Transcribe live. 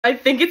I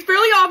think it's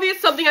fairly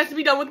obvious something has to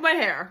be done with my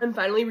hair. I'm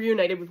finally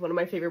reunited with one of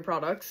my favorite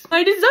products.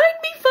 My Design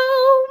Me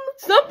Foam!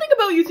 Something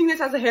about using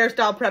this as a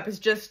hairstyle prep is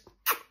just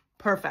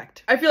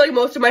perfect. I feel like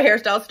most of my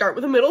hairstyles start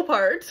with a middle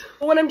part.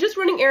 But when I'm just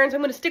running errands,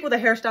 I'm gonna stick with a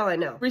hairstyle I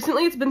know.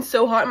 Recently, it's been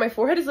so hot and my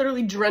forehead is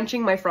literally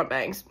drenching my front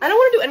bangs. I don't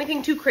want to do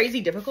anything too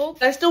crazy difficult,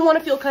 but I still want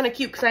to feel kind of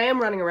cute because I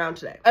am running around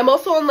today. I'm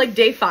also on like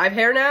day 5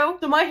 hair now,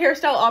 so my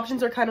hairstyle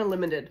options are kind of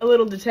limited. A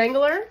little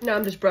detangler. Now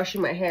I'm just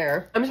brushing my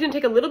hair. I'm just gonna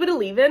take a little bit of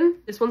leave-in.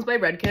 This one's by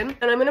Redken,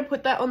 and I'm gonna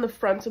put that on the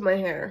front of my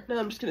hair. Now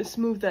I'm just gonna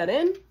smooth that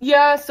in.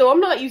 Yeah, so I'm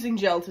not using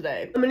gel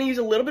today. I'm gonna use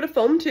a little bit of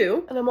foam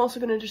too, and I'm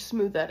also gonna just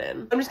smooth that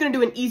in. I'm just gonna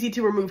do an easy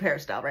to remove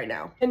hairstyle right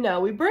now. And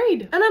now we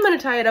braid. And I'm gonna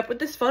tie it up with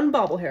this fun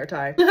bobble hair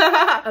tie.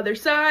 Other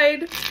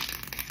side.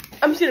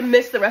 I'm just gonna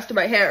mist the rest of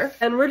my hair.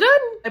 And we're done.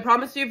 I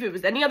promise you, if it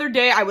was any other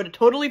day, I would have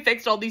totally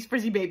fixed all these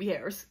frizzy baby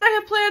hairs. I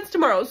have plans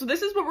tomorrow, so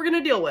this is what we're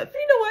gonna deal with. And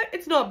you know what?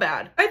 It's not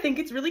bad. I think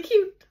it's really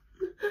cute.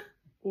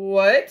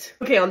 What?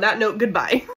 Okay, on that note, goodbye.